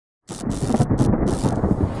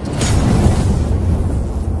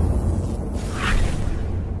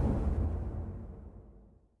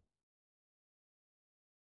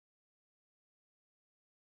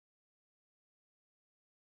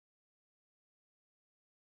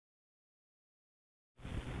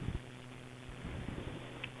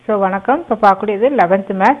So, வணக்கம். இப்போ பார்க்கக்கூடியது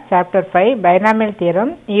 11th Math Chapter 5 Binomial theorem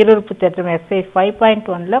ஈருறுப்பு தேற்றம்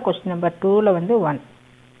Ex-5.1-ல question number 2ல வந்து 1.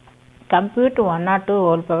 Compute 102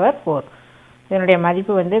 whole power 4. இதனுடைய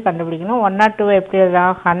மதிப்பு வந்து கண்டுபிடிக்கணும். 102 எப்படி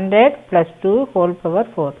எழுதலாம்? 100 plus 2 whole power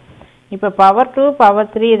 4. இப்போ power 2, power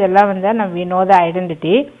 3 இதெல்லாம் வந்து we know the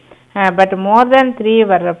identity. But more than 3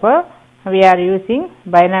 வர்றப்போ we are using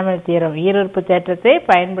binomial theorem. ஈருறுப்பு தேற்றத்தை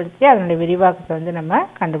பயன்படுத்தி அதனுடைய விரிவாக்கத்தை வந்து நம்ம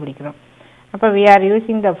கண்டுபிடிக்கிறோம். அப்போ we are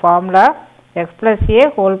using the formula x plus a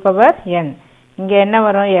whole power n. இங்கே என்ன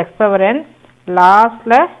வரும்? x power n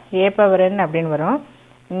லாஸ்ட்ல a power n அப்படின்னு வரும்.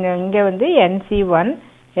 இங்கே வந்து nc1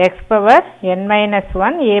 x power n minus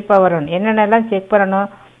 1 a power 1 என்னென்னலாம் செக் பண்ணணும்?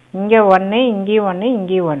 இங்கே 1 இங்கேயும் 1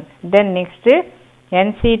 இங்கேயும் 1. Then next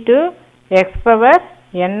nc2 x power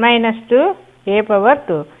n minus 2 a power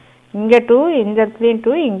 2. இங்கே 2 இந்த இடத்துலையும்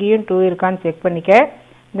 2 இங்கேயும் 2 இருக்கான்னு செக் பண்ணிக்க.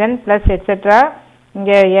 தென் ப்ளஸ் எட்ஸெட்ரா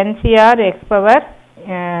இங்கே NCR x power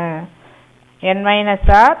n minus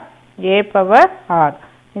r a power r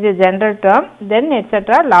இது ஜென்ரல் டேர்ம். தென்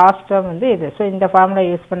எட்ஸெட்ரா லாஸ்ட் டேர்ம் வந்து இது. ஸோ இந்த ஃபார்முலா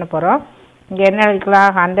யூஸ் பண்ண போகிறோம். இங்கே என்ன எழுதிக்கலாம்?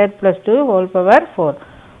 100 plus 2 whole power 4.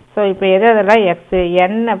 ஸோ இப்போ எதெல்லாம் எக்ஸ்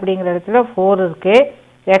n அப்படிங்கிற இடத்துல 4 இருக்குது,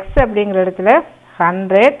 எக்ஸ் அப்படிங்கிற இடத்துல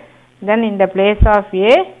 100, தென் இந்த பிளேஸ் ஆஃப்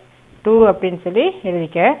a 2 அப்படின்னு சொல்லி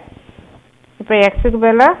எழுதிக்க. இப்போ எக்ஸுக்கு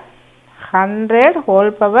பதிலாக 100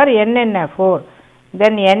 whole power n என்ன? 4.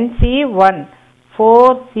 Then nc1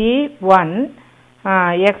 4c1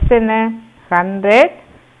 x என்ன? 100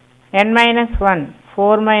 n minus 1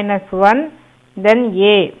 4 minus 1 then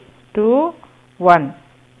a 2 1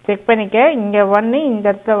 check பண்ணிக்க. இங்கே 1 இந்த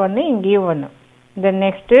இடத்துல 1 இங்கேயும் 1. then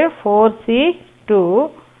next 4c2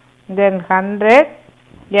 then 100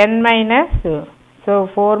 n minus 2 so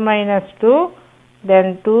 4 minus 2 then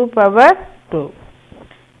 2 power 2.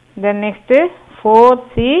 then next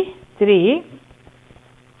 4c3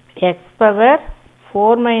 x power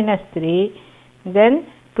 4 minus 3 then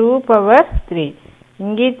 2 power 3.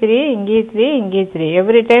 இங்கே 3 இங்கே 3 இங்கே 3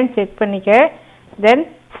 எவ்ரி டைம் செக் பண்ணிக்க. தென்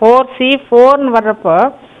 4c4 வர்றப்போ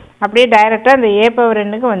அப்படியே டைரெக்டாக அந்த a power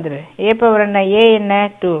n-க்கு வந்துடு. a power n a என்ன?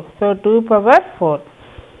 2. So 2 power 4.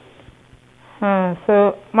 ஸோ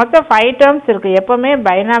மொத்தம் 5 டேர்ம்ஸ் இருக்குது. எப்போவுமே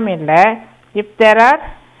பைனாமியில் இஃப் தேர் ஆர்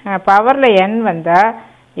பவரில் n வந்தால்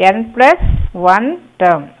n + 1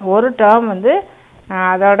 டேர்ம் ஒரு டேர்ம் வந்து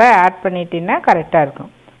அதோட ஆட் பண்ணிட்டீங்கன்னா கரெக்டாக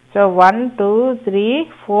இருக்கும். ஸோ 1 2 3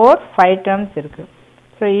 4 5 டேர்ம்ஸ் இருக்குது.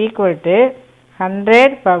 So equal to 100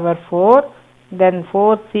 power 4 then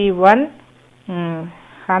 4c1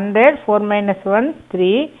 100 4 minus 1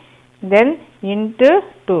 3 then into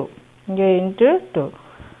 2 இங்கே இன்ட்டு 2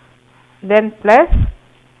 தென் ப்ளஸ்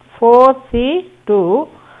 4c2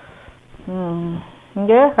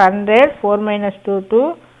 இங்கே 100 4 minus 2 2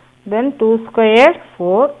 தென் 2 square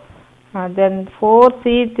 4 then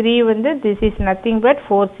 4c3 வந்து this is nothing but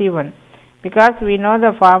 4c1 because we know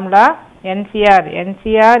the formula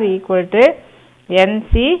NCR equal to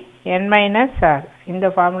NC n minus r. இந்த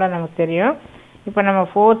formula நமக்கு தெரியும். இப்போ நம்ம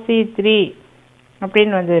 4c3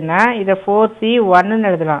 அப்படின்னு வந்ததுன்னா இதை 4c1ன்னு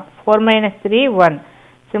எழுதலாம். 4 minus 3 1.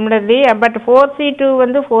 சிமிலர்லி பட் 4c2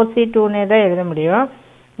 வந்து 4c2ன்னே தான் எழுத முடியும்.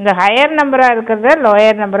 இந்த ஹையர் நம்பராக இருக்கிறத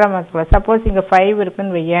லோயர் நம்பராக மாற்றலாம். சப்போஸ் இங்கே 5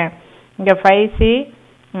 இருக்குன்னு வையேன், இங்கே 5c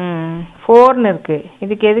 4ன்னு இருக்குது.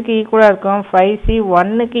 இதுக்கு எதுக்கு ஈக்குவலாக இருக்கும்?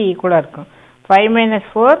 5c1க்கு ஈக்குவலாக இருக்கும். 5 minus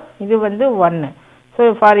 4 இது வந்து 1. So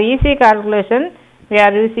for easy calculation we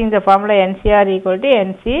are using the formula NCR equal to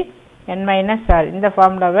NC n minus r. இந்த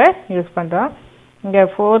ஃபார்முலாவை யூஸ் பண்ணுறோம். இங்கே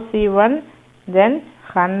 4c1 தென்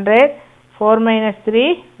 100 4 minus 3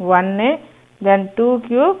 1 தென் 2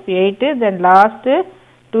 cube 8 தென் லாஸ்ட்டு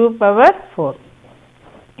 2 power 4.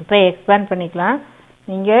 இப்போ எக்ஸ்பேண்ட் பண்ணிக்கலாம்.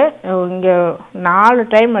 இங்கே 4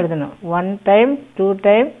 டைம் எழுதணும். 1 டைம் 2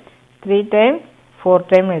 டைம் 3 டைம் 4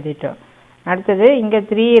 டைம் எழுதிட்டோம். அடுத்தது இங்கே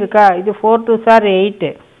 3 இருக்கா? இது 4 2s are 8.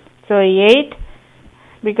 So 8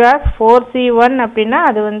 because 4c1 அப்படின்னா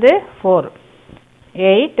அது வந்து 4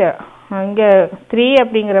 8 இங்கே 3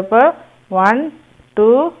 அப்படிங்கிறப்போ 1 2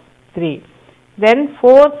 3 தென்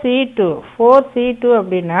 4c2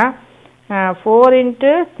 அப்படின்னா 4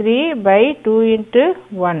 into 3 by 2 into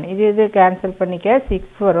 1 இது கேன்சல் பண்ணிக்க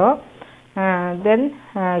 6 வரும். தென்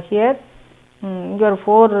ஹியர் இங்கே ஒரு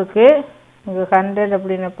 4 இருக்குது. இங்கே 100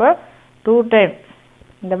 அப்படின்னப்போ 2 டைம்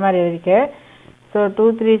இந்த மாதிரி எழுதிக்க. So 2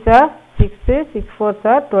 3s are 6 6 4s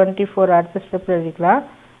are 24 அடுத்த ஸ்டெப்பில் எழுதிக்கலாம்.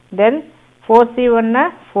 தென் 4c1னா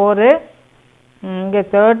 4 இங்கே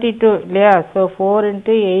 32 இல்லையா? So 4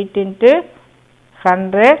 into 8 into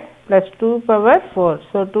 100 plus 2 power 4.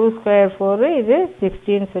 So 2 square 4 இது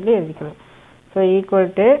 16 சொல்லி எழுதிக்கலாம். So equal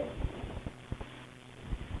to,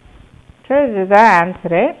 so இதுதான்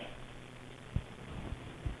ஆன்சரு.